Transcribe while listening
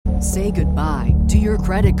Say goodbye to your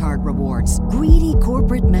credit card rewards. Greedy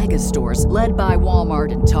corporate mega stores, led by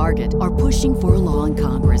Walmart and Target, are pushing for a law in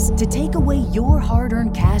Congress to take away your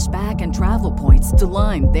hard-earned cash back and travel points to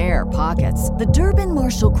line their pockets. The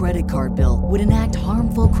Durbin-Marshall credit card bill would enact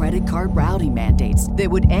harmful credit card routing mandates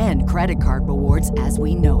that would end credit card rewards as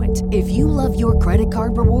we know it. If you love your credit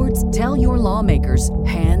card rewards, tell your lawmakers,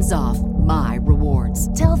 hands off my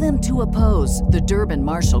rewards. Tell them to oppose the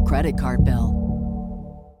Durbin-Marshall credit card bill.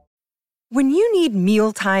 When you need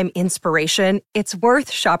mealtime inspiration, it's worth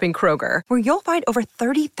shopping Kroger, where you'll find over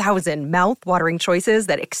 30,000 mouth-watering choices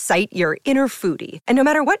that excite your inner foodie. And no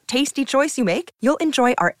matter what tasty choice you make, you'll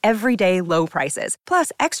enjoy our everyday low prices,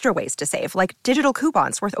 plus extra ways to save, like digital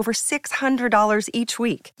coupons worth over $600 each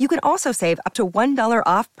week. You can also save up to $1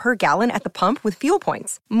 off per gallon at the pump with fuel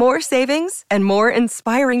points. More savings and more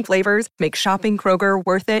inspiring flavors make shopping Kroger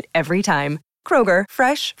worth it every time. Kroger,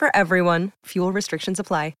 fresh for everyone. Fuel restrictions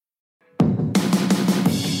apply.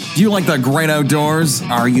 Do you like the great outdoors?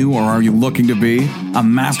 Are you or are you looking to be a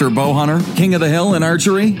master bow hunter? King of the hill in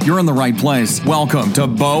archery? You're in the right place. Welcome to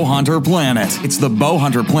Bow Hunter Planet. It's the Bow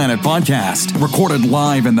Hunter Planet podcast, recorded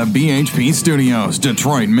live in the BHP Studios,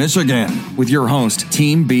 Detroit, Michigan, with your host,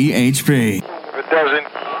 Team BHP. If it doesn't,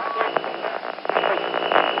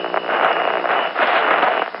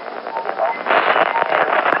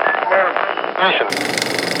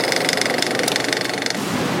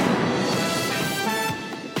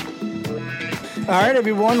 All right,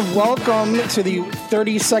 everyone, welcome to the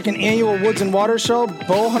 32nd Annual Woods and Water Show,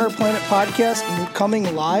 Bow Hunter Planet podcast,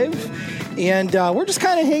 coming live. And we're just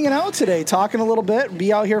kind of hanging out today, talking a little bit.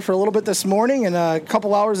 Be out here for a little bit this morning and a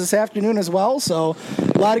couple hours this afternoon as well. So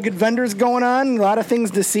a lot of good vendors going on, a lot of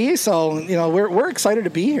things to see. So, you know, we're excited to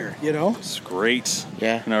be here, you know. It's great.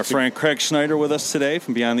 Yeah. And our friend Craig Schneider with us today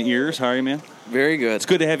from Beyond the Ears. How are you, man? Very good. It's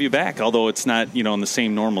good to have you back, although it's not, in the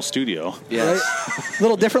same normal studio. Yes. Right? A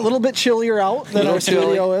little different, a little bit chillier out than our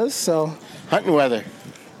studio is. So Hunting weather.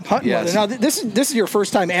 Hunting weather. Now, this is your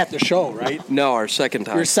first time at the show, right? No, our second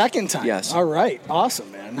time. Your second time? Yes. All right. Awesome,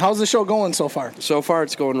 man. How's the show going so far? So far,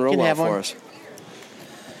 it's going real well for us.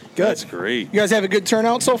 Good. That's great. You guys have a good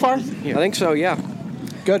turnout so far? Yeah. I think so, yeah.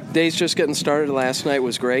 Good. Day's just getting started. Last night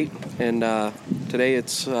was great, and today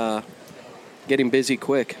it's getting busy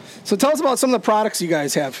quick. So tell us about some of the products you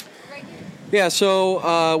guys have. Yeah,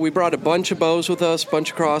 so we brought a bunch of bows with us, a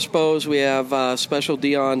bunch of crossbows. We have special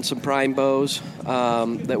deal on some prime bows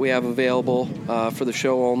that we have available for the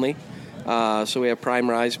show only. So we have prime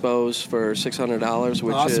rise bows for $600,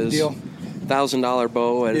 which awesome is deal. $1,000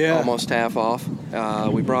 bow at almost half off.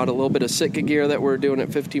 We brought a little bit of Sitka gear that we're doing at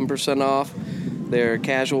 15% off. They're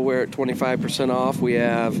casual wear at 25% off.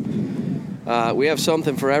 We have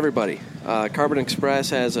something for everybody. Carbon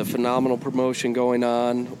Express has a phenomenal promotion going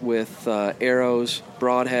on with arrows,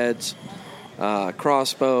 broadheads,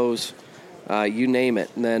 crossbows, you name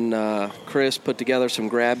it. And then Chris put together some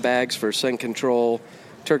grab bags for scent control,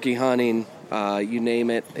 turkey hunting, you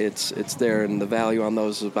name it. It's there, and the value on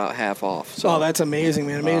those is about half off. So, that's amazing,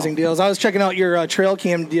 man. Amazing deals. I was checking out your trail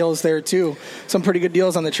cam deals there, too. Some pretty good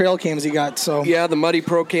deals on the trail cams you got. So yeah, the Muddy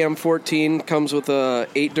Pro Cam 14 comes with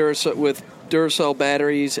 8 Duracell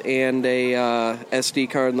batteries and a SD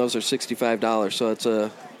card, and those are $65. So it's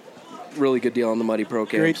a really good deal on the Muddy Pro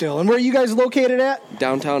Cams. Great deal. And where are you guys located at?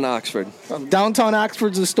 Downtown Oxford. Downtown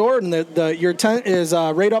Oxford's the store, and your tent is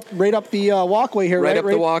right up the walkway here, right? Right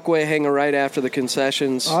up the walkway, hanging right after the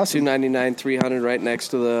concessions. Awesome. 299, 300, right next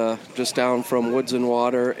to just down from Woods and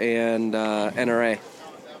Water and NRA.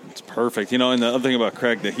 It's perfect. And the other thing about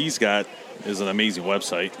Craig that he's got is an amazing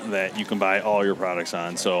website that you can buy all your products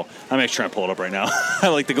on. So I'm actually trying to pull it up right now. I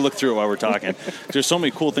like to look through it while we're talking. There's so many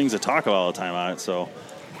cool things to talk about all the time on it. So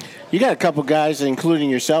you got a couple guys, including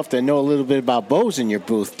yourself, that know a little bit about bows in your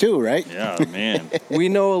booth too, right? Yeah, man. We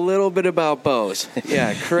know a little bit about bows.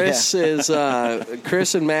 Yeah, Chris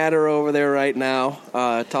Chris and Matt are over there right now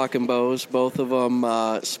talking bows. Both of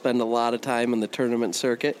them spend a lot of time in the tournament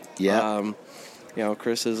circuit. Yeah.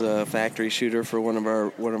 Chris is a factory shooter for one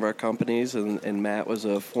of our companies, and Matt was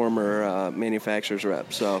a former manufacturer's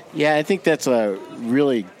rep. So yeah, I think that's a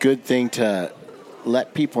really good thing to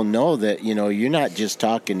let people know that you're not just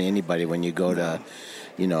talking to anybody when you go to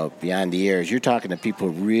Beyond the Ears. You're talking to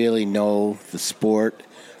people who really know the sport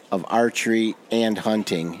of archery and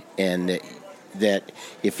hunting, and that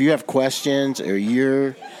if you have questions or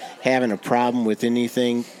you're having a problem with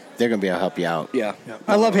anything, they're going to be able to help you out. Yeah.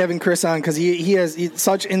 I love having Chris on because he has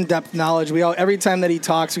such in-depth knowledge. Every time that he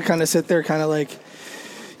talks, we kind of sit there kind of like,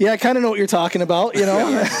 Yeah, I kind of know what you're talking about. You know,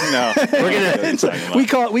 No, we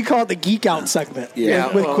call it the geek out segment.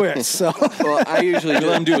 With Chris. So well, I usually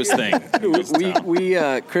let him do his thing.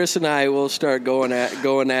 we Chris and I will start going at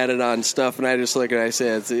it on stuff, and I just look and I say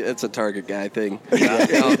it's a Target guy thing.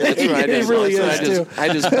 That's what I do. It really is.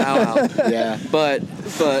 I just bow out. Yeah. But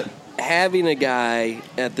having a guy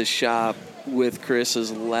at the shop with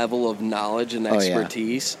Chris's level of knowledge and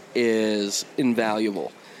expertise is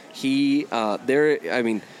invaluable. We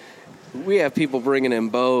have people bringing in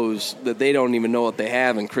bows that they don't even know what they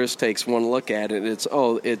have, and Chris takes one look at it.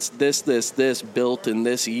 It's this built in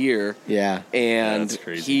this year. Yeah. And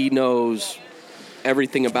he knows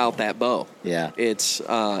everything about that bow. Yeah. It's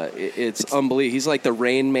unbelievable. He's like the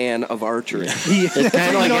Rain Man of archery. It's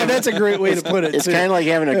kind of like that's a great way to put it. It's kind of like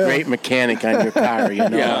having a great mechanic on your car, you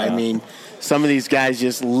know? Yeah. I mean, some of these guys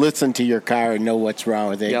just listen to your car and know what's wrong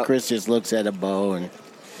with it. Yep. Chris just looks at a bow and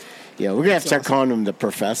we're gonna have to start calling him the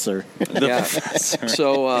professor. Professor.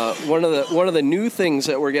 So one of the new things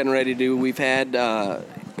that we're getting ready to do, we've had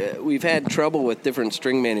trouble with different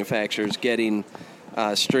string manufacturers getting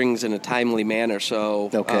strings in a timely manner. So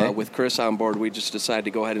with Chris on board, we just decided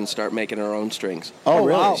to go ahead and start making our own strings. Oh,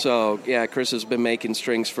 really? Wow. So Chris has been making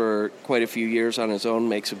strings for quite a few years on his own.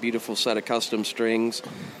 Makes a beautiful set of custom strings.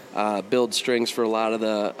 Builds strings for a lot of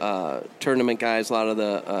the tournament guys, a lot of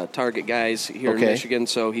the Target guys here in Michigan.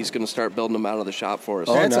 So he's going to start building them out of the shop for us.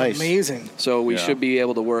 Oh, that's nice. amazing. So we should be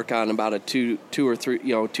able to work on about a 2 or 3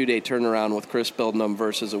 2-day turnaround with Chris building them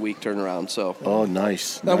versus a week turnaround. So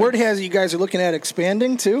Nice. Now, word has it you guys are looking at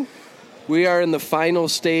expanding too. we are in the final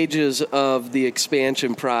stages of the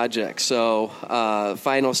expansion project. So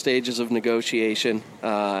final stages of negotiation.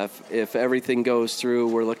 If everything goes through,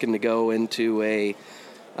 we're looking to go into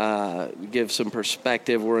give some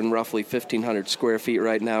perspective. We're in roughly 1,500 square feet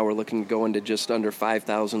right now. We're looking to go into just under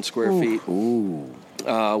 5,000 square feet.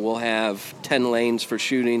 We'll have 10 lanes for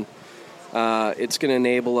shooting. It's going to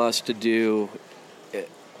enable us to do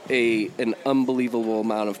an unbelievable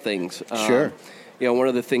amount of things. Sure. One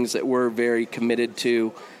of the things that we're very committed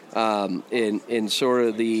to in sort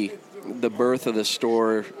of the birth of the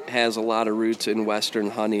store has a lot of roots in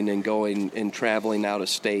Western hunting and going and traveling out of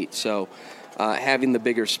state. So having the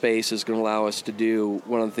bigger space is going to allow us to do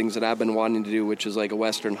one of the things that I've been wanting to do, which is like a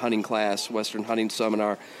Western hunting class, Western hunting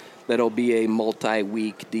seminar. That'll be a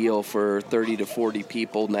multi-week deal for 30 to 40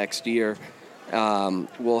 people next year.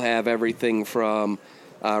 We'll have everything from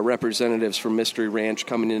representatives from Mystery Ranch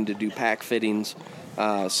coming in to do pack fittings.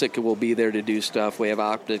 Sitka will be there to do stuff. We have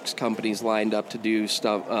optics companies lined up to do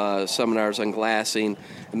stuff, seminars on glassing,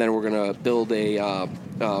 and then we're going to build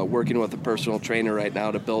working with a personal trainer right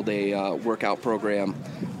now to build a workout program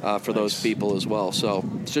for those people as well. So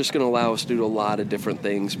it's just going to allow us to do a lot of different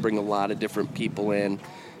things, bring a lot of different people in.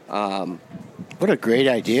 What a great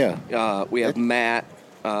idea. We have Matt,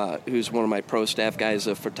 who's one of my pro staff guys,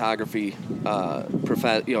 a photography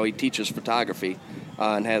he teaches photography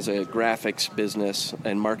and has a graphics business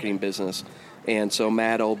and marketing business. And so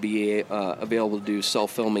Matt will be available to do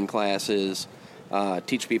self-filming classes,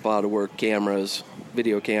 teach people how to work cameras,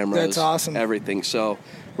 video cameras. That's awesome. Everything. So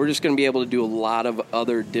we're just going to be able to do a lot of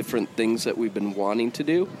other different things that we've been wanting to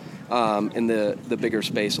do. And the bigger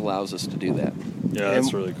space allows us to do that. Yeah,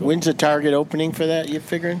 that's really cool. When's the Target opening for that, you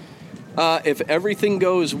figuring? If everything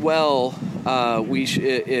goes well,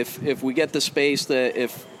 if we get the space,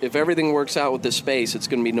 if everything works out with the space, it's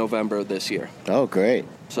going to be November of this year. Oh, great.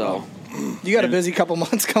 So You got a busy couple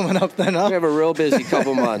months coming up then, huh? we have a real busy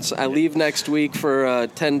couple months. I leave next week for a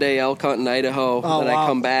 10-day elk hunt in Idaho. Oh, then wow. I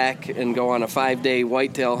come back and go on a 5-day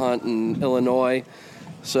whitetail hunt in Illinois.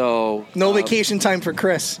 So No vacation time for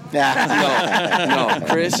Chris. no.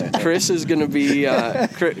 Chris is going to be.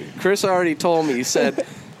 Chris already told me. He said,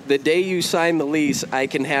 the day you sign the lease, I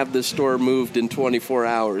can have the store moved in 24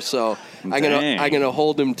 hours. So I'm gonna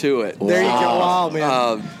hold him to it. There you go. Wow,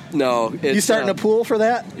 man. No, it's, You starting a pool for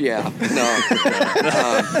that? Yeah. No.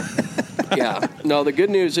 Yeah. No. The good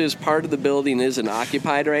news is part of the building isn't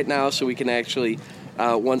occupied right now, so we can actually.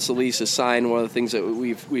 Once the lease is signed, one of the things that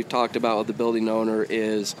we've talked about with the building owner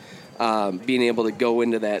is being able to go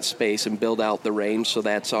into that space and build out the range, so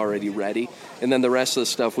that's already ready. And then the rest of the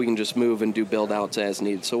stuff we can just move and do build outs as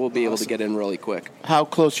needed. So we'll be able to get in really quick. How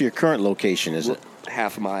close to your current location is it?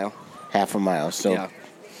 Half a mile. Half a mile. So, Yeah.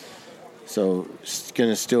 So it's going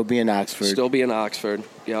to still be in Oxford. Still be in Oxford.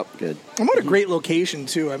 Yep. Good. And what a great location,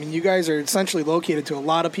 too. I mean, you guys are essentially located to a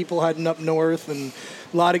lot of people heading up north and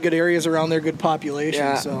a lot of good areas around there, good population.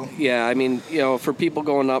 Yeah, So yeah. I mean, for people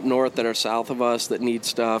going up north that are south of us that need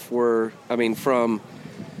stuff, from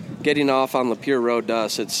getting off on Lapeer Road to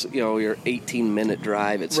us, it's, your 18-minute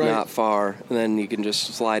drive. It's not far. And then you can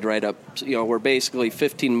just slide right up. We're basically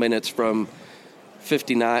 15 minutes from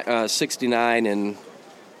 69 and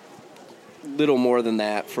little more than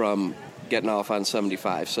that from getting off on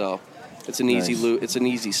 75. So it's an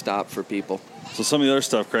easy stop for people. So some of the other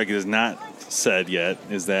stuff Craig has not said yet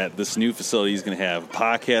is that this new facility is going to have a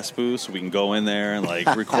podcast booth, so we can go in there and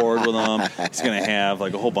record with them. It's going to have a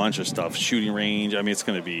whole bunch of stuff, shooting range. I mean, it's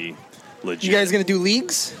going to be legit. You guys going to do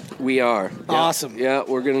leagues? We are. Awesome. Yeah,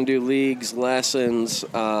 we're going to do leagues, lessons.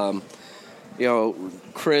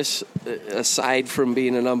 Chris, aside from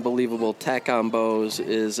being an unbelievable tech on bows,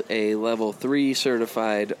 is a level 3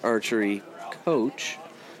 certified archery coach.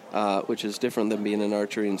 Which is different than being an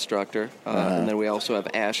archery instructor. And then we also have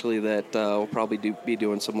Ashley that will probably be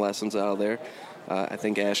doing some lessons out of there. I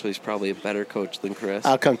think Ashley's probably a better coach than Chris.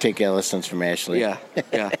 I'll come take lessons from Ashley. Yeah.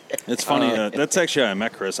 It's funny. That's actually how I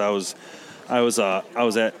met Chris. I was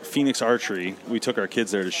at Phoenix Archery. We took our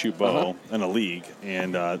kids there to shoot bow in a league,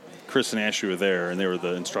 and Chris and Ashley were there, and they were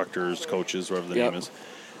the instructors, coaches, whatever the name is.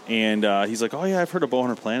 And he's like, "Oh yeah, I've heard of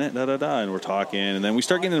Bowhunter Planet, da da da," and we're talking, and then we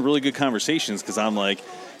start getting into really good conversations because I'm like,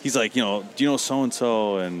 he's like, do you know so and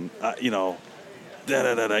so, and da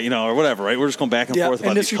da da da, or whatever, right? We're just going back and forth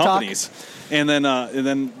about these companies, and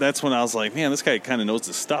then that's when I was like, man, this guy kind of knows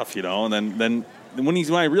his stuff, and then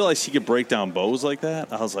when I realized he could break down bows like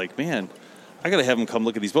that, I was like, man, I got to have him come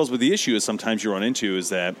look at these bows. But the issue is sometimes you run into is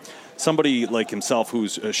that somebody like himself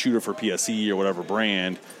who's a shooter for PSE or whatever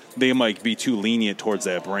brand, they might be too lenient towards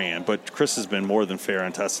that brand. But Chris has been more than fair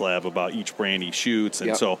on Test Lab about each brand he shoots.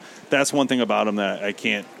 And so that's one thing about him that I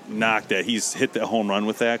can't knock, that he's hit the home run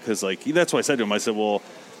with that. Because, that's why I said to him, I said, well,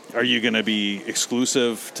 are you going to be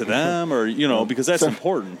exclusive to them? Or, because that's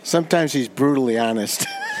important. Sometimes he's brutally honest.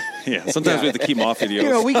 Yeah, sometimes we have to keep him off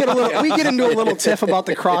videos. We get into a little tiff about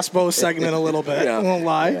the crossbow segment a little bit. I won't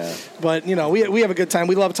lie, but we have a good time.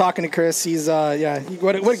 We love talking to Chris. He's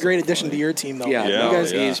what a great addition to your team, though.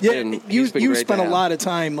 You spent a lot of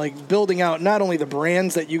time building out not only the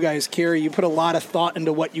brands that you guys carry. You put a lot of thought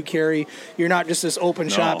into what you carry. You're not just this open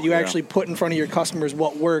shop. You actually put in front of your customers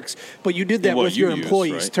what works. But you did that with your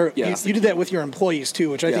employees. Right? You did that with your employees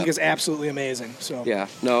too, which I think is absolutely amazing. So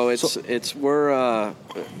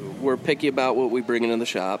we're picky about what we bring into the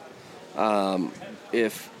shop.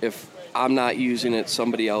 If I'm not using it,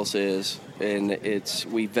 somebody else is, and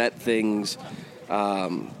we vet things.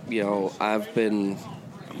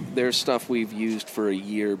 There's stuff we've used for a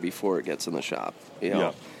year before it gets in the shop. We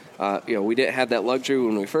didn't have that luxury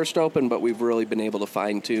when we first opened, but we've really been able to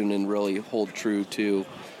fine tune and really hold true to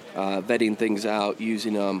vetting things out,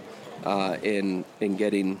 using them, and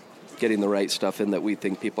getting the right stuff in that we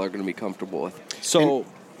think people are going to be comfortable with. So.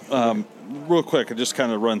 Real quick, I just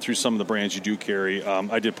kind of run through some of the brands you do carry.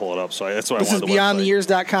 I did pull it up, so that's why I wanted the website. This is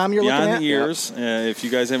BeyondTheYears.com you're looking at? Beyond the Years. If you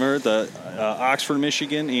guys haven't heard, the Oxford,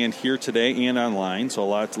 Michigan, and here today and online. So a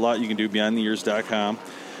lot you can do, BeyondTheYears.com.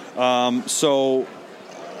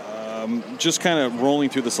 Just kind of rolling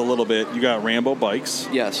through this a little bit, you got Rambo bikes.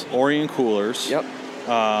 Yes. Orion coolers. Yep.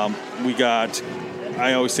 We got,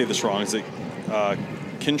 I always say this wrong, is it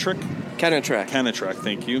Kenetrek? Kenetrek,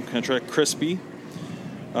 thank you. Kenetrek Crispy.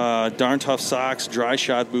 Darn Tough socks, dry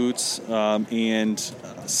shot boots, and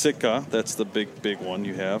Sitka. That's the big one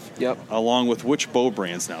you have. Yep. Along with which bow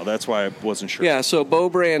brands now? That's why I wasn't sure. Yeah, so bow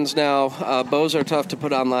brands now. Bows are tough to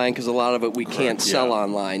put online because a lot of it we can't sell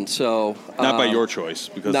online. So not by your choice,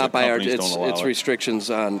 because not the by companies don't allow it's restrictions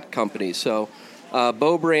on companies. So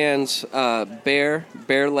bow brands, Bear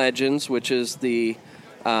Legends, which is the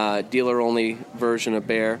dealer only version of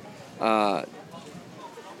Bear.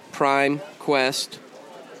 Prime, Quest,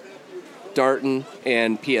 Darton,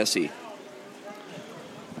 and PSE.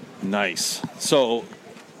 Nice. So,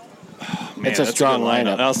 man, it's a strong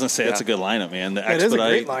lineup. I was going to say, that's a good lineup, man. The Expedite, is a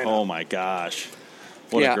great lineup. Oh my gosh.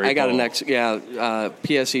 What a great I got bow.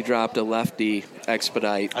 PSE dropped a lefty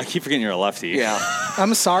Expedite. I keep forgetting you're a lefty. Yeah.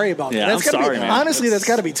 I'm sorry about that. Yeah, I'm sorry, man. Honestly, that's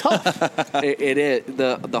got to be tough. It is.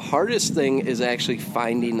 The hardest thing is actually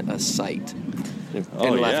finding a sight in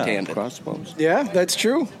left-handed. Crossbows. Yeah, that's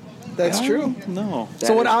true. That's true. No.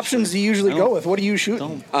 So what options do you usually go with? What do you shoot?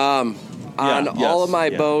 On all of my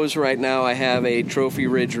bows right now, I have a Trophy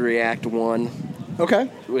Ridge React 1. Okay.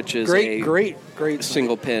 Which is great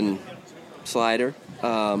single pin slider.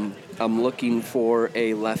 I'm looking for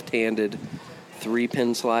a left-handed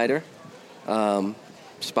 3-pin slider.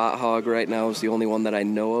 Spot Hog right now is the only one that I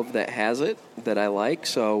know of that has it, that I like.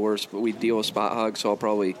 So we deal with Spot Hog, so I'll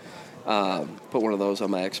probably put one of those on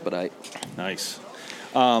my Expedite. Nice.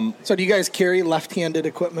 So do you guys carry left-handed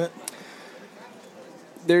equipment?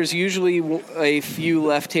 There's usually a few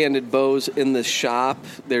left-handed bows in the shop.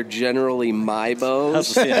 They're generally my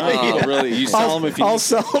bows. Really? You sell them if you... I'll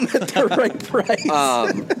sell them at the right price.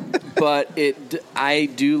 But I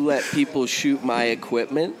do let people shoot my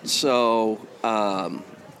equipment. So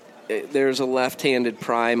there's a left-handed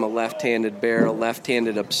Prime, a left-handed Bear, a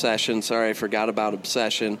left-handed Obsession. Sorry, I forgot about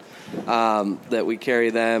Obsession. That we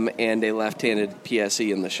carry them, and a left-handed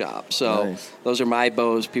PSE in the shop. So Those are my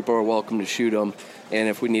bows. People are welcome to shoot them. And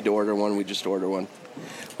if we need to order one, we just order one.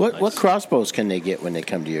 What crossbows can they get when they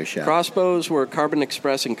come to your shop? Crossbows were Carbon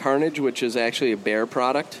Express and Carnage, which is actually a Bear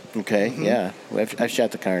product. Okay, yeah. I've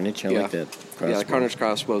shot the Carnage. I like that crossbow. Yeah, the Carnage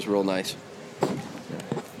crossbow is real nice.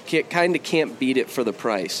 Kind of can't beat it for the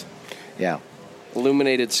price. Yeah.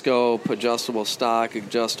 Illuminated scope, adjustable stock,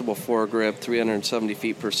 adjustable foregrip, 370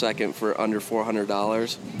 feet per second for under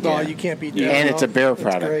 $400. No, you can't beat that. And it's a Bear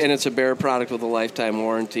product. And it's a Bear product with a lifetime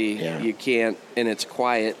warranty. Yeah. You can't, and it's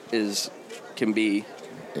quiet as can be.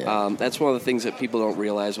 Yeah. That's one of the things that people don't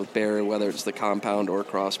realize with Bear, whether it's the compound or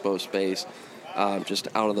crossbow space. Just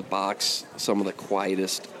out of the box, some of the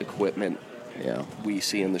quietest equipment we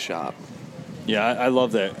see in the shop. Yeah, I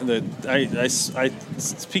love that. I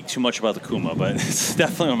speak too much about the Kuma, but it's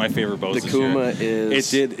definitely one of my favorite bows. The Kuma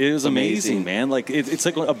is it is amazing, man. Like it's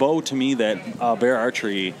like a bow to me that Bear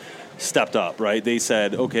Archery stepped up. Right? They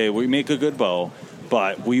said, okay, we make a good bow,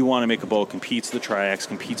 but we want to make a bow that competes with the Triax,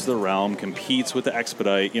 competes with the Realm, competes with the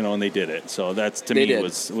Expedite. And they did it. So that's to me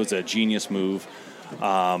was a genius move.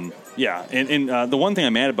 And the one thing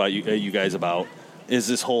I'm mad about you guys about is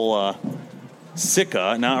this whole.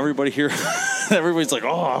 Sitka. Now everybody here, everybody's like,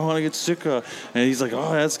 oh, I want to get Sitka. And he's like,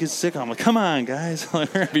 oh, let's get Sitka. I'm like, come on, guys. We're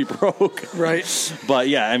going to be broke. Right. But,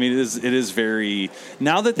 yeah, I mean, it is very...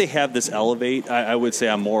 Now that they have this Elevate, I would say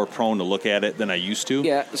I'm more prone to look at it than I used to.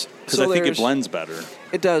 Yeah. Because I think it blends better.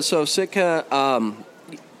 It does. So Sitka,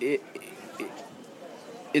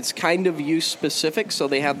 it's kind of use-specific. So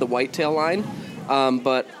they have the whitetail line.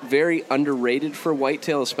 But very underrated for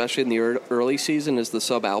whitetail, especially in the early season, is the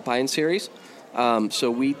Subalpine series. So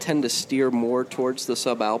we tend to steer more towards the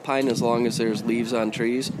Subalpine as long as there's leaves on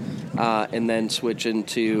trees, and then switch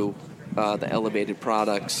into the elevated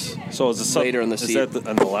products. So is the later in the season. Is that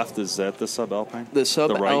on the left? Is that the Subalpine? The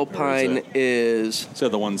Subalpine is. So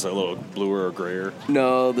the one's a little bluer or grayer.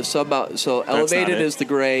 No, so elevated is the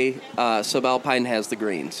gray. Subalpine has the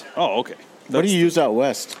greens. Oh, okay. What do you use out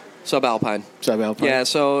west? Subalpine. Yeah,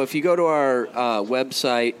 so if you go to our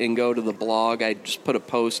website and go to the blog, I just put a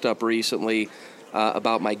post up recently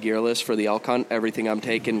about my gear list for the elk hunt, everything I'm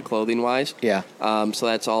taking clothing-wise. Yeah. So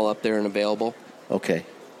that's all up there and available. Okay.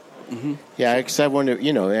 Mm-hmm. Yeah, because I wonder,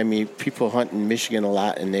 people hunt in Michigan a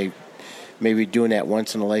lot, and they maybe doing that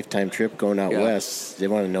once-in-a-lifetime trip going out west, they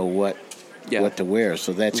want to know what to wear.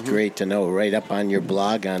 So that's great to know. Right up on your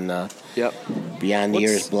blog on Beyond the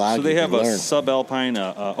Ears blog. So they have a Subalpine.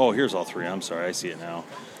 Here's all three. I'm sorry. I see it now.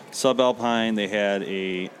 Subalpine. They had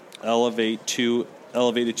a Elevated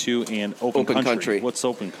 2, and Open Country. What's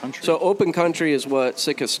Open Country? So Open Country is what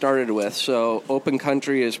Sitka started with. So Open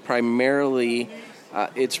Country is primarily...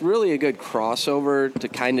 it's really a good crossover to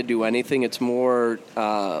kind of do anything. It's more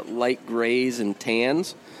light grays and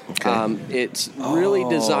tans. Okay. It's really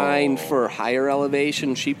designed for higher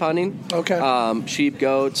elevation sheep hunting. Okay. Sheep,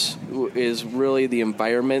 goats is really the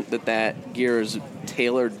environment that gear is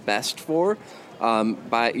tailored best for,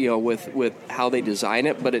 with how they design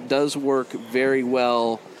it. But it does work very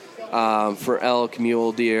well for elk,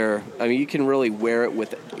 mule deer. I mean, you can really wear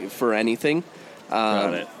it for anything.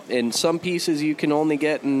 Got it. And some pieces you can only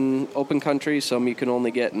get in Open Country, some you can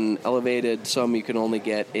only get in Elevated, some you can only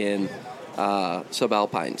get in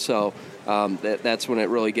Subalpine. So that's when it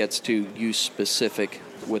really gets to use specific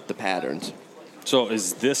with the patterns. So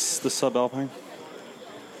is this the Subalpine?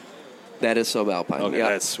 That is Subalpine. Okay, yeah.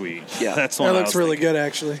 That's sweet. Yeah, that's the one that looks really good,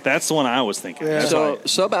 actually. That's the one I was thinking. Yeah. So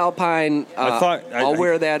Subalpine, I'll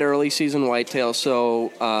wear that early season whitetail.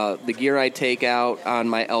 So the gear I take out on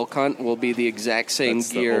my elk hunt will be the exact same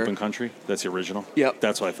gear. The Open Country. That's the original. Yep.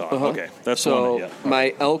 That's what I thought. Uh-huh. Okay, that's so the one. Yeah.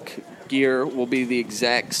 My elk gear will be the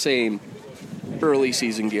exact same early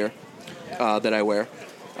season gear that I wear.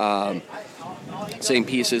 Same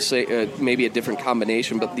pieces, maybe a different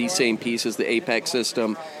combination, but these same pieces, the Apex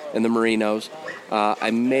system and the Merinos.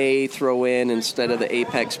 I may throw in, instead of the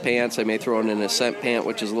Apex pants, I may throw in an Ascent pant,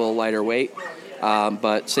 which is a little lighter weight.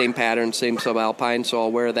 But same pattern, same Subalpine, so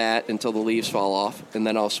I'll wear that until the leaves fall off, and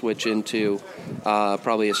then I'll switch into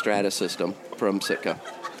probably a Strata system from Sitka.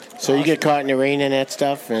 So you get caught in the rain and that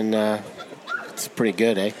stuff, and it's pretty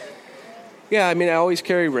good, eh? Yeah, I mean, I always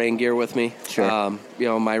carry rain gear with me. Sure.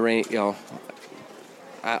 My rain,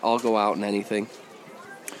 I'll go out in anything.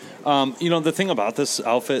 The thing about this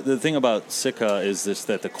outfit, the thing about Sitka is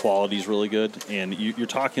that the quality is really good, and you're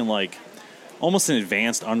talking like almost an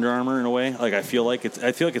advanced Under Armour in a way. Like I feel like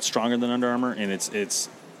it's stronger than Under Armour, and it's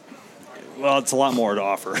a lot more to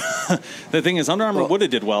offer. The thing is, Under Armour would have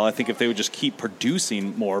did well, I think, if they would just keep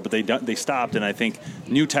producing more, but they stopped, and I think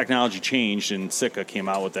new technology changed, and Sitka came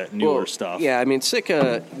out with that newer stuff. Yeah, I mean,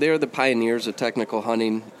 Sitka, they're the pioneers of technical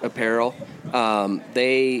hunting apparel.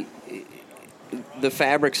 The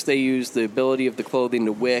fabrics they use, the ability of the clothing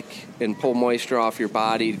to wick and pull moisture off your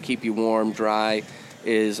body to keep you warm, dry,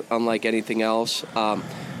 is unlike anything else.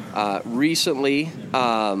 Recently,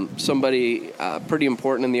 somebody pretty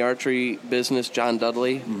important in the archery business, John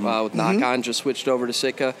Dudley, with Knock On, just switched over to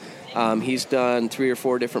Sitka. He's done 3 or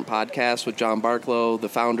 4 different podcasts with John Barklow, the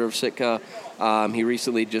founder of Sitka. He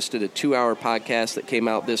recently just did a 2-hour podcast that came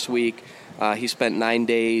out this week. He spent 9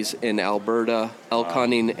 days in Alberta elk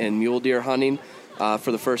hunting and mule deer hunting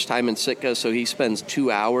for the first time in Sitka, so he spends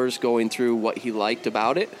 2 hours going through what he liked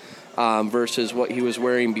about it versus what he was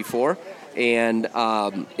wearing before. And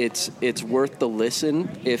it's worth the listen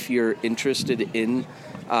if you're interested in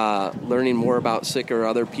learning more about Sitka or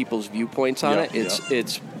other people's viewpoints on it.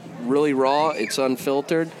 It's really raw. It's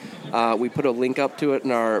unfiltered. We put a link up to it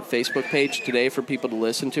in our Facebook page today for people to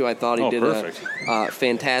listen to. I thought he did a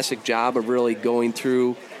fantastic job of really going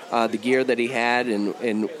through the gear that he had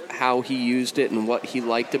and how he used it and what he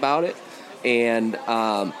liked about it. And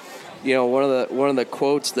one of the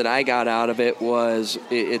quotes that I got out of it was,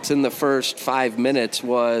 it's in the first 5 minutes,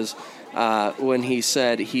 was when he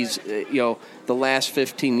said he's the last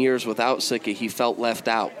 15 years without Sitka, he felt left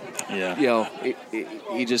out. Yeah.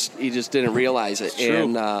 He just didn't realize it. It's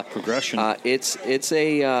true. And progression. It's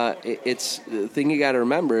the thing you got to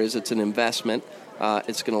remember is it's an investment.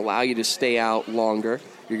 It's going to allow you to stay out longer.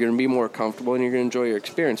 You're going to be more comfortable, and you're going to enjoy your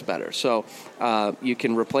experience better. So you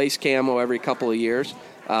can replace camo every couple of years.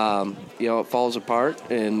 It falls apart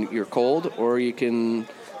and you're cold, or you can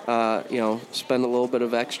spend a little bit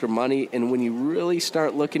of extra money. And when you really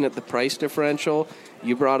start looking at the price differential,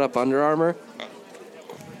 you brought up Under Armour,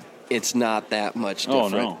 it's not that much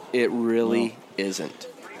different. Oh, no. It really isn't.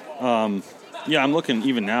 I'm looking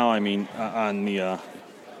even now, on the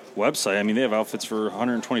website. I mean, they have outfits for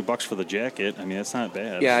 $120 for the jacket. I mean, that's not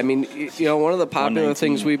bad. Yeah, I mean, one of the popular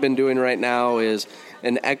things we've been doing right now is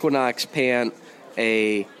an Equinox pant,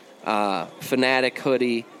 a Fanatic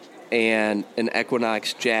hoodie, and an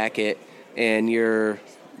Equinox jacket, and you're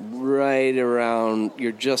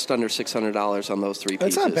just under $600 on those 3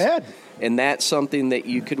 pieces. That's not bad. And that's something that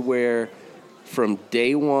you could wear from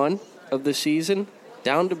day one of the season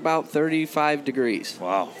down to about 35 degrees.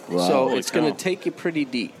 Wow. So it's going to take you pretty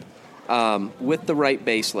deep with the right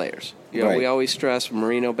base layers. We always stress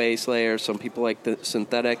merino base layers. Some people like the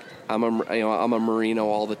synthetic. I'm a merino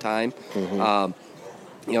all the time. Mm-hmm.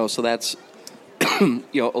 So that's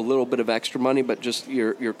a little bit of extra money, but just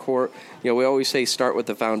your core. We always say start with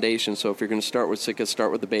the foundation. So if you're going to start with Sitka,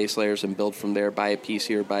 start with the base layers and build from there. Buy a piece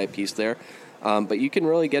here, buy a piece there. But you can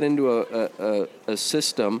really get into a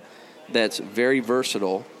system that's very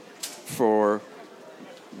versatile for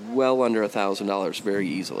well under $1,000 very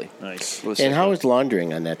easily. Nice. And how is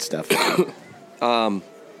laundering on that stuff?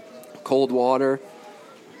 Cold water,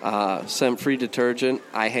 scent-free detergent.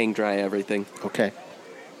 I hang dry everything. Okay.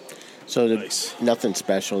 So nothing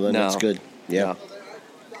special, then that's good. Yeah.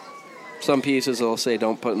 Some pieces they'll say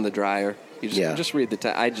don't put in the dryer. You just read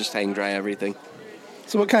the I just hang dry everything.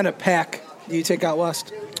 So what kind of pack do you take out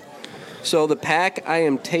west? So the pack I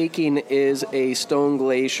am taking is a Stone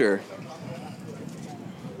Glacier.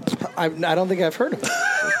 I don't think I've heard of it.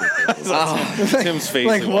 Tim's face.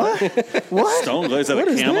 Like what? What? Stone Glacier?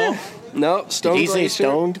 Is that a camo? No, Stone Did he Glacier. say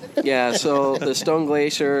stoned? Yeah, so the Stone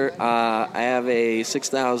Glacier, I have a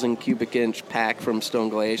 6,000 cubic inch pack from Stone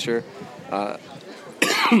Glacier.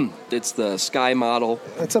 It's the Sky model.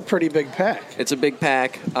 That's a pretty big pack. It's a big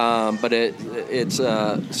pack, but it's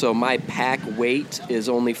so my pack weight is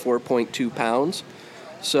only 4.2 pounds.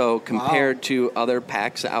 So compared to other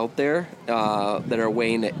packs out there that are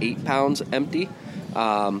weighing at 8 pounds empty,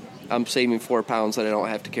 I'm saving 4 pounds that I don't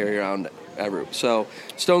have to carry around ever. So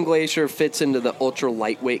Stone Glacier fits into the ultra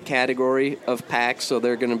lightweight category of packs. So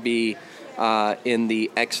they're going to be in the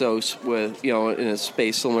Exos with, in a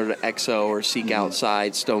space similar to Exo or Seek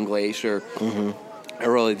Outside, Stone Glacier,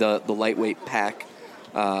 are really the lightweight pack,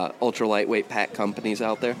 ultra lightweight pack companies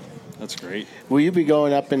out there. That's great. Will you be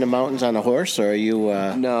going up in the mountains on a horse, or are you...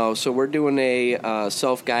 No, so we're doing a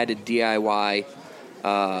self-guided DIY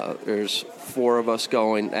There's 4 of us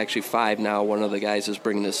going, actually 5 now. One of the guys is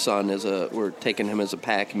bringing his son we're taking him as a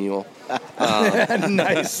pack mule.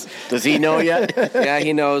 Nice. Does he know yet? Yeah,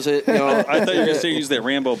 he knows it. You know, I thought you were going to say use that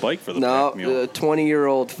Rambo bike for the pack mule. No, 20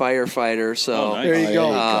 Oh, firefighter. So nice. There you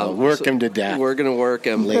go. Work him to death. we're going to work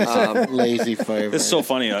him. Lazy firefighter. It's so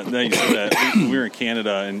funny that you said that. We were in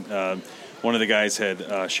Canada, and one of the guys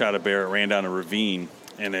had shot a bear. It ran down a ravine,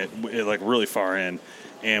 and it like really far in.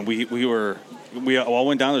 And we all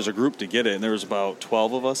went down. There's a group to get it, and there was about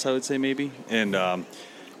 12 of us, I would say maybe. And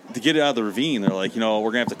to get it out of the ravine, they're like, we're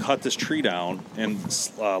gonna have to cut this tree down and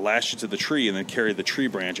lash it to the tree, and then carry the tree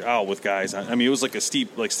branch out with guys. I mean, it was like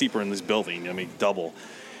steeper in this building. I mean, double.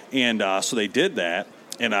 And so they did that.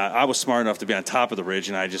 And I was smart enough to be on top of the ridge,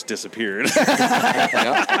 and I just disappeared.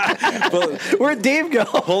 But where'd Dave go?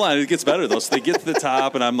 Hold on, it gets better though. So they get to the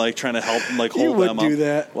top, and I'm like trying to help them, like hold them up. You would do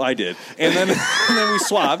that. Well, I did, and then we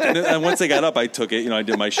swapped. And once they got up, I took it. I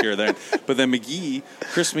did my share then. But then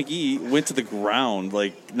Chris McGee, went to the ground,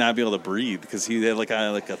 like not be able to breathe because he had like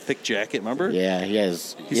a thick jacket. Remember? Yeah, he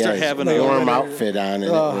started having a a warm outfit on, and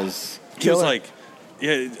it was. He was like,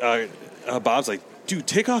 Bob's like, dude,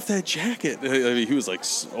 take off that jacket. I mean, he was like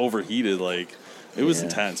overheated. Like it was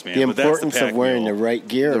intense, man. The but that's importance of wearing the right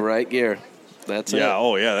gear. The right gear. That's it. Yeah.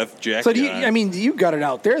 Oh, yeah. That jacket. So you got it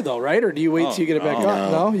out there though, right? Or do you wait till you get it back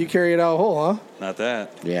up? No, you carry it out whole, huh? Not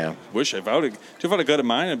that. Yeah. Wish if I would have got it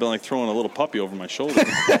mine, I'd been like throwing a little puppy over my shoulder. Put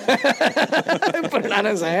it on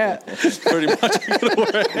as a hat. Pretty much.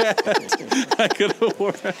 I could have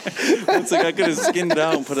worn a hat. It's like I could have skinned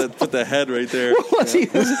down, put the head right there. He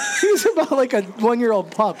was about like a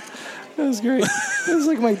 1-year-old pup. That was great. It was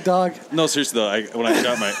like my dog. No, seriously though, when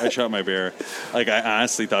I shot my bear, like I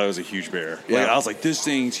honestly thought it was a huge bear. Like, I was like, this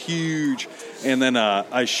thing's huge. And then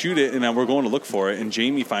I shoot it, and we're going to look for it. And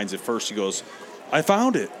Jamie finds it first. He goes, I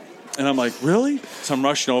found it. And I'm like, really? So I'm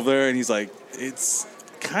rushing over there, and he's like, it's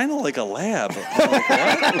kind of like a lab.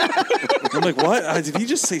 I'm like, what? Did he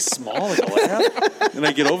just say small like a lab? And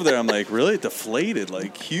I get over there, I'm like, really? It deflated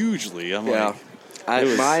like hugely. I'm like,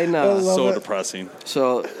 it was so depressing.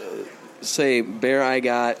 So, say bear I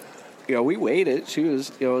got, we weighed it. She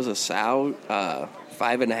was, it was a sow,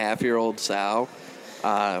 5.5-year-old sow,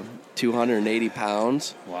 280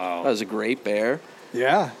 pounds. Wow. That was a great bear.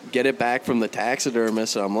 Yeah. Get it back from the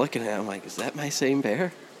taxidermist, and I'm looking at it, I'm like, is that my same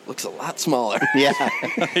bear? Looks a lot smaller. Yeah.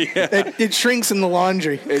 It shrinks in the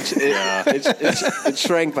laundry. It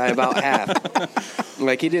shrank by about half.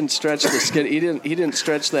 Like he didn't stretch the skin. He didn't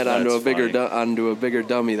stretch that onto a bigger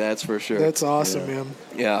dummy. That's for sure. That's awesome, man.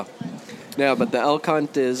 Yeah. Yeah, but the elk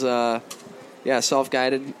hunt is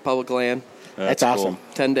self-guided, public land. That's awesome.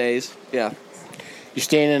 Cool. 10 days. Yeah. You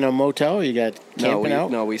staying in a motel? Or you got camping out?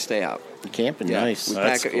 No, we stay out. Camping, nice. We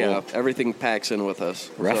That's pack, cool. Yeah, everything packs in with us.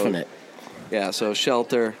 Roughing it. Yeah, so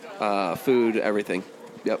shelter, food, everything.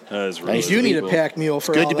 Yep. That is really You need a cool. pack mule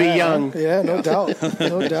for Good all to be that, young. Huh? Yeah, no doubt.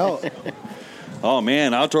 No doubt. Oh,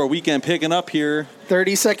 man, outdoor weekend picking up here.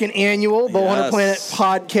 32nd annual Bowhunter Planet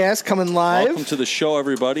podcast coming live. Welcome to the show,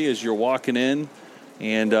 everybody, as you're walking in.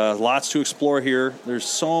 And lots to explore here. There's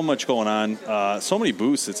so much going on. So many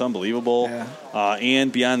booths. It's unbelievable. Yeah.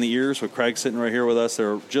 And Beyond the Ears with Craig sitting right here with us.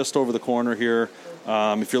 They're just over the corner here.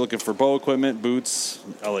 If you're looking for bow equipment, boots,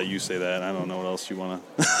 I'll let you say that. I don't know what else you want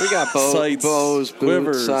to. We got Sights, bows,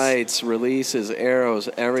 quivers, boots, sights, releases, arrows,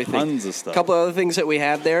 everything. Tons of stuff. A couple other things that we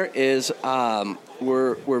have there is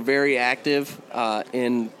we're very active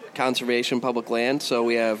in conservation public land. So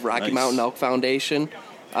we have Rocky Mountain Elk Foundation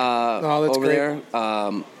over great.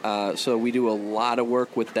 there. So we do a lot of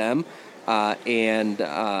work with them, and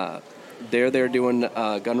they're doing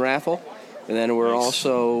a gun raffle. And then we're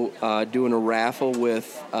also doing a raffle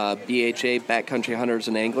with BHA, Backcountry Hunters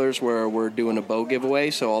and Anglers, where we're doing a bow giveaway.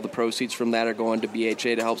 So all the proceeds from that are going to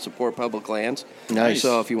BHA to help support public lands. Nice.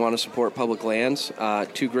 So if you want to support public lands,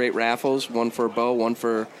 2 great raffles, one for bow, one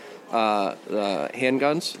for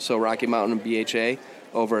handguns. So Rocky Mountain and BHA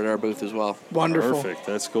over at our booth as well. Wonderful. Perfect.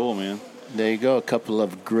 That's cool, man. There you go. A couple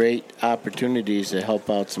of great opportunities to help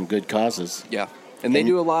out some good causes. Yeah. And they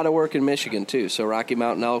do a lot of work in Michigan, too. So Rocky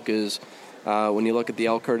Mountain Elk is... when you look at the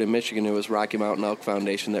elk herd in Michigan, it was Rocky Mountain Elk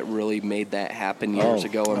Foundation that really made that happen years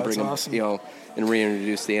ago and bring awesome. them, and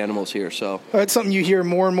reintroduce the animals here. So That's something you hear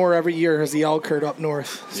more and more every year is the elk herd up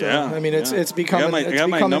north. So, I mean, it's becoming, I got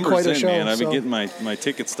my numbers quite a in, show. man. I've been getting my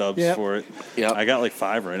ticket stubs for it. Yep. I got like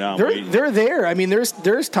 5 right now. They're there. I mean,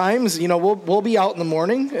 there's times, we'll be out in the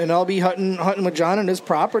morning and I'll be hunting with John on his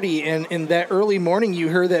property, and in that early morning you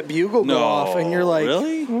hear that bugle go off and you're like,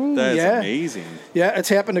 really? That's amazing. Yeah, it's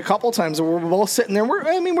happened a couple times. We're both sitting there. We're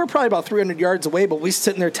probably about 300 yards away, but we're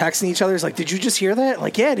sitting there texting each other. It's like, did you just hear that?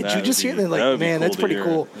 Like, yeah, did you just hear that? Like, man, that's pretty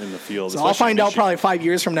cool. In the field. So I'll find out probably 5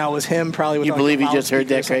 years from now it was him. Probably with you believe you just heard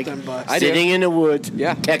that, Craig? Sitting in the woods,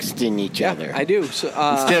 texting each other. I do. So,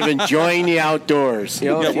 instead of enjoying the outdoors. You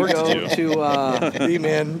know, if you go to hey,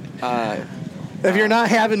 man. If you're not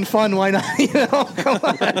having fun, why not? Come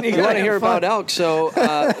on. You want to hear about elk? So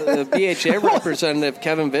the BHA representative,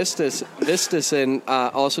 Kevin Vistason,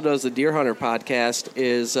 also does the Deer Hunter podcast,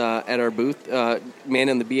 is at our booth, man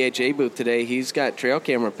in the BHA booth today. He's got trail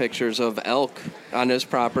camera pictures of elk on his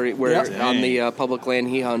property, on the public land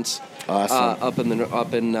he hunts. Awesome.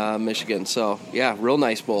 Up in Michigan. So, yeah, real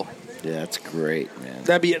nice bull. Yeah, that's great, man.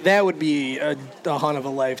 That would be a hunt of a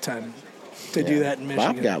lifetime. To do that in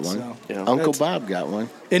Michigan. Bob got one. So. Yeah. Uncle Bob got one.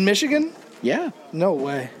 In Michigan? Yeah. No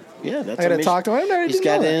way. Yeah, that's. I got to talk to him. He's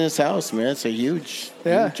got it in his house, man. It's a huge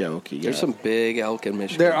elk. There's some big elk in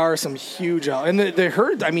Michigan. There are some huge elk, and the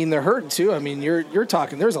herd. I mean, the herd too. I mean, you're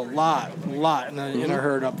talking. There's a lot in a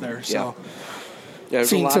herd up there. So. Yeah,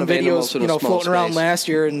 seen some videos, floating around last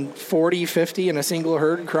year, and 40, 50 in a single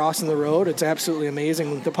herd crossing the road. It's absolutely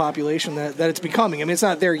amazing the population that it's becoming. I mean, it's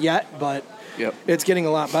not there yet, but it's getting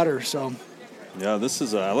a lot better. So. Yeah, this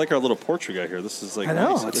is. I like our little porch we got here. This is like I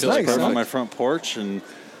know, nice. it's feels nice. perfect on my front porch, and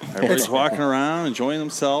everybody's walking around, enjoying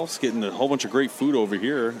themselves, getting a whole bunch of great food over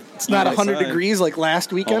here. It's not 100 degrees like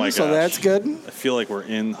last weekend, so that's good. I feel like we're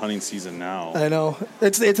in hunting season now. I know.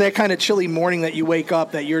 It's that kind of chilly morning that you wake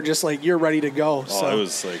up that you're just like you're ready to go. Oh, I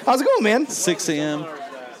was like, how's it going, man? 6 a.m.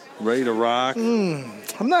 ready to rock. I'm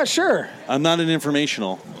not sure. I'm not an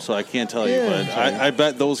informational, so I can't tell you, but I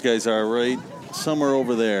bet those guys are right somewhere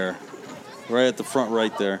over there. Right at the front,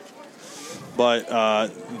 right there. But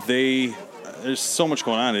there's so much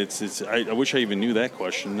going on. I wish I even knew that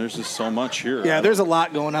question. There's just so much here. Yeah, there's a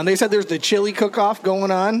lot going on. They said there's the chili cook-off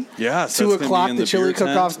going on. Yeah, 2 o'clock. The chili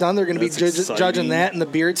cook-off's done. They're going to be judging that in the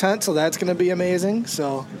beer tent, so that's going to be amazing.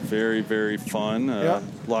 So very, very fun. A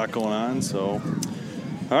lot going on. So,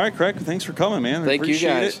 all right, Craig. Thanks for coming, man. Thank you,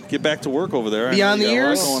 guys. It. Get back to work over there. Beyond the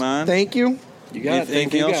Ears. Going on. Thank you. You got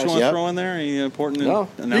anything else you want to throw in there? Any important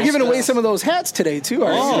announcements? You're giving away some of those hats today, too,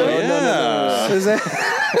 aren't you? Yeah. No.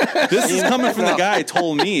 This is coming from the guy who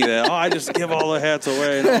told me that, I just give all the hats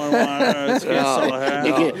away. No one wants to sell a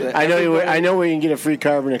hat. I know where you can get a free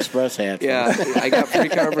Carbon Express hat. Yeah, I got free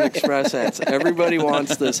Carbon Express hats. Everybody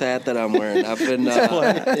wants this hat that I'm wearing.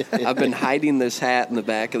 I've been hiding this hat in the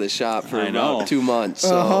back of the shop for about 2 months.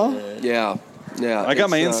 So, Yeah, I got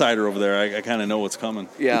my insider over there. I kind of know what's coming.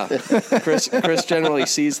 Yeah, Chris generally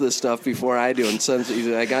sees this stuff before I do, and he's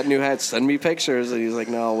like, I got new hats. Send me pictures, and he's like,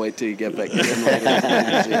 no, I'll wait till you get back in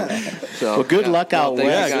later. So, good luck out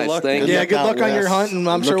west. Good luck. Good luck on your hunt, and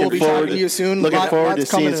I'm sure we'll be talking to you soon. Looking forward to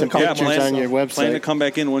seeing some pictures on your website. Plan to come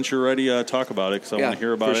back in once you're ready to talk about it, because I want to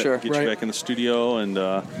hear about it. Get you back in the studio and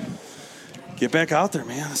get back out there,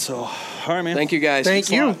 man. So, all right, man. Thank you, guys. Thank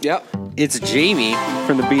you. Yep. It's Jamie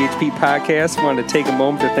from the BHP Podcast. Wanted to take a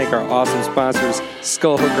moment to thank our awesome sponsors,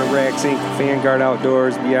 Skull Hooker Racks Inc., Vanguard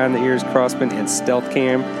Outdoors, Beyond the Ears Crossman, and Stealth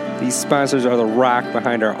Cam. These sponsors are the rock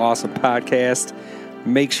behind our awesome podcast.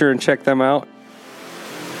 Make sure and check them out.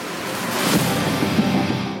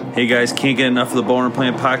 Hey guys, can't get enough of the Bowhunter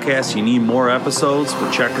Planet Podcast? You need more episodes?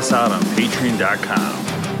 Well, check us out on Patreon.com.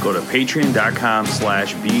 Go to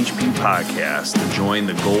patreon.com/BHP Podcast to join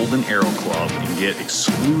the Golden Arrow Club and get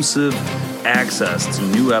exclusive access to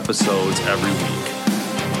new episodes every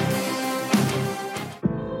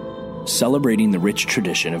week. Celebrating the rich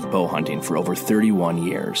tradition of bow hunting for over 31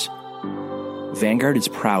 years, Vanguard is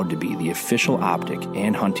proud to be the official optic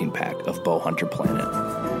and hunting pack of Bowhunter Planet.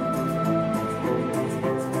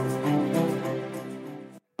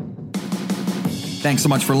 Thanks so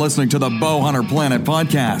much for listening to the Bowhunter Planet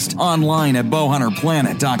podcast, online at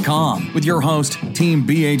bowhunterplanet.com with your host, Team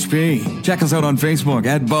BHP. Check us out on Facebook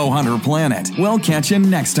at Bowhunter Planet. We'll catch you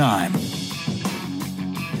next time.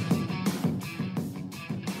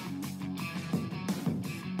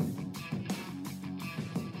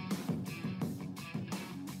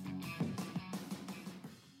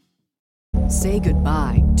 Say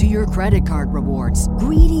goodbye to your credit card rewards.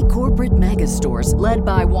 Greedy corporate mega stores, led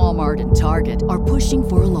by Walmart and Target, are pushing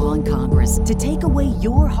for a law in Congress to take away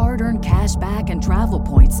your hard-earned cash back and travel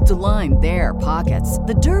points to line their pockets.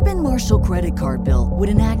 The Durbin-Marshall credit card bill would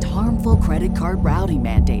enact harmful credit card routing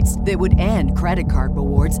mandates that would end credit card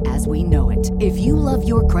rewards as we know it. If you love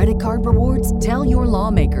your credit card rewards, tell your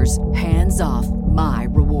lawmakers, hands off my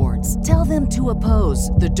rewards. Tell them to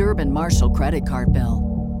oppose the Durbin-Marshall credit card bill.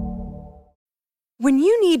 When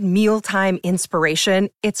you need mealtime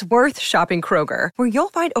inspiration, it's worth shopping Kroger, where you'll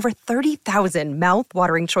find over 30,000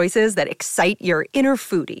 mouth-watering choices that excite your inner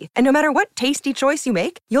foodie. And no matter what tasty choice you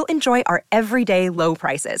make, you'll enjoy our everyday low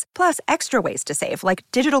prices, plus extra ways to save, like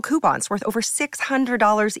digital coupons worth over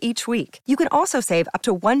 $600 each week. You can also save up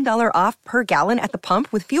to $1 off per gallon at the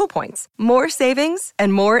pump with fuel points. More savings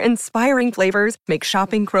and more inspiring flavors make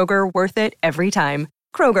shopping Kroger worth it every time.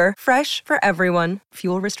 Kroger, fresh for everyone.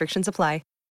 Fuel restrictions apply.